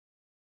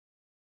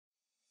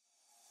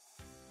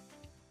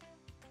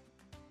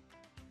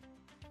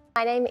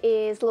My name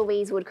is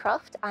Louise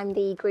Woodcroft. I'm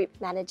the Group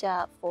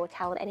Manager for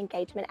Talent and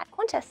Engagement at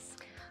Qantas.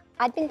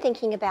 I'd been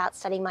thinking about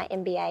studying my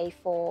MBA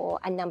for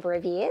a number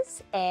of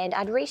years, and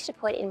I'd reached a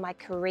point in my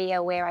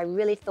career where I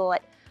really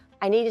thought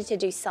I needed to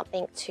do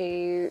something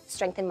to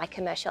strengthen my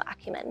commercial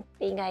acumen.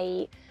 Being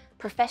a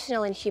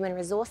professional in human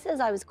resources,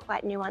 I was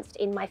quite nuanced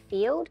in my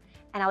field,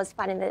 and I was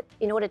finding that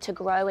in order to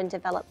grow and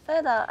develop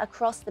further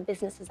across the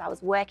businesses I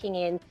was working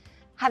in,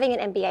 having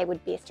an MBA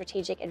would be a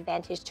strategic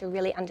advantage to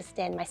really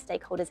understand my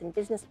stakeholders and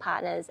business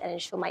partners and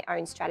ensure my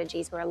own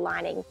strategies were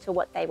aligning to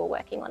what they were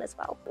working on as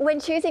well. When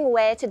choosing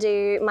where to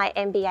do my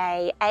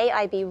MBA,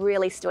 AIB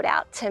really stood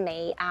out to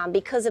me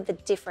because of the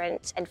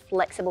different and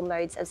flexible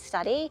modes of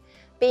study.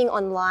 Being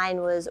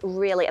online was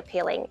really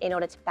appealing in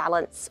order to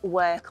balance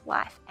work,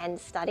 life and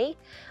study.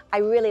 I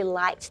really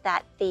liked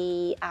that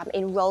the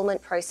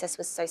enrolment process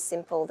was so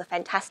simple. The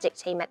fantastic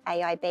team at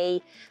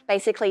AIB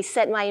basically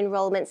set my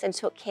enrolments and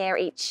took care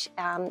each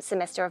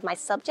semester of my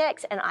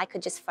subjects, and I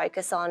could just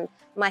focus on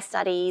my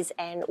studies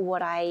and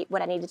what I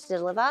needed to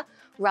deliver,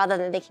 rather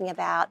than thinking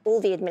about all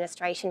the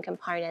administration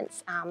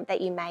components that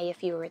you may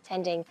if you were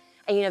attending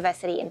a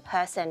university in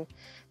person.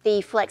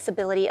 The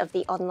flexibility of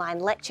the online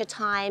lecture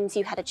times,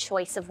 you had a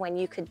choice of when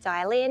you could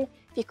dial in.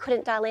 If you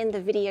couldn't dial in,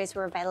 the videos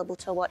were available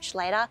to watch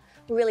later.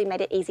 Really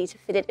made it easy to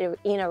fit it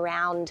in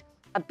around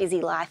a busy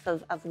life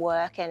of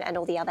work and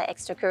all the other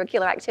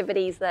extracurricular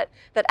activities that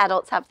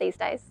adults have these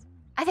days.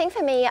 I think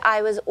for me,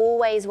 I was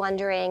always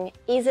wondering,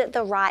 is it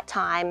the right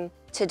time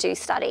to do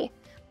study?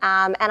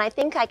 And I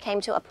think I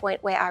came to a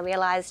point where I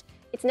realized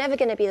it's never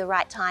going to be the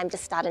right time to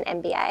start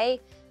an MBA,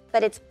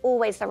 but it's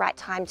always the right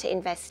time to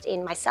invest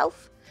in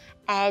myself.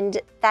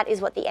 And that is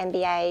what the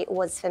MBA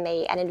was for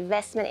me, an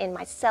investment in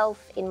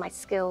myself, in my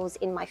skills,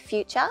 in my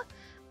future.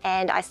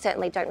 And I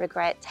certainly don't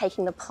regret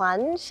taking the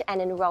plunge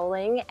and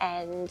enrolling,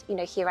 and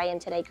here I am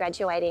today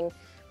graduating.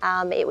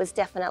 It was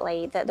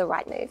definitely the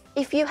right move.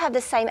 If you have the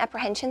same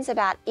apprehensions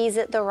about is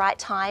it the right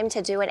time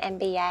to do an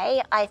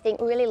MBA, I think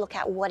really look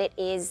at what it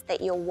is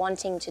that you're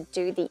wanting to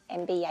do the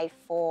MBA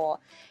for.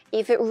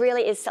 If it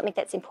really is something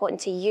that's important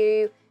to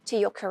you, to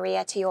your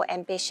career, to your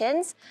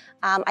ambitions,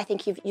 I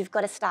think you've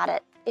got to start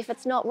it. If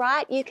it's not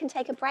right, you can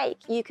take a break,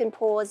 you can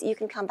pause, you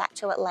can come back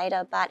to it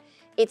later, but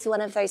it's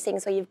one of those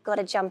things where you've got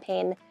to jump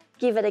in,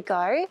 give it a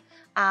go,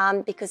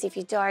 because if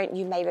you don't,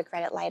 you may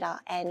regret it later,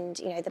 and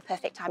the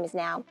perfect time is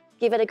now.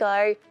 Give it a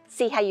go,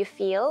 see how you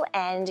feel,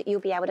 and you'll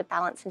be able to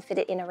balance and fit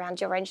it in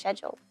around your own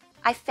schedule.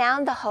 I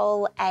found the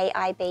whole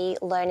AIB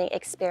learning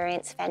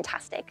experience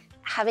fantastic.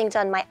 Having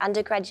done my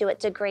undergraduate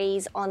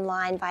degrees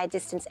online via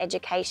distance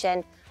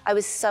education, I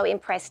was so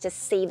impressed to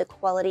see the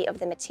quality of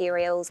the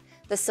materials,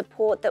 the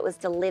support that was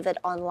delivered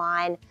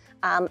online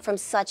from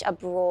such a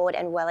broad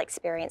and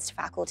well-experienced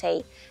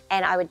faculty.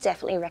 And I would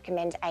definitely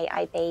recommend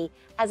AIB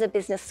as a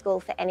business school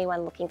for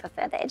anyone looking for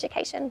further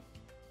education.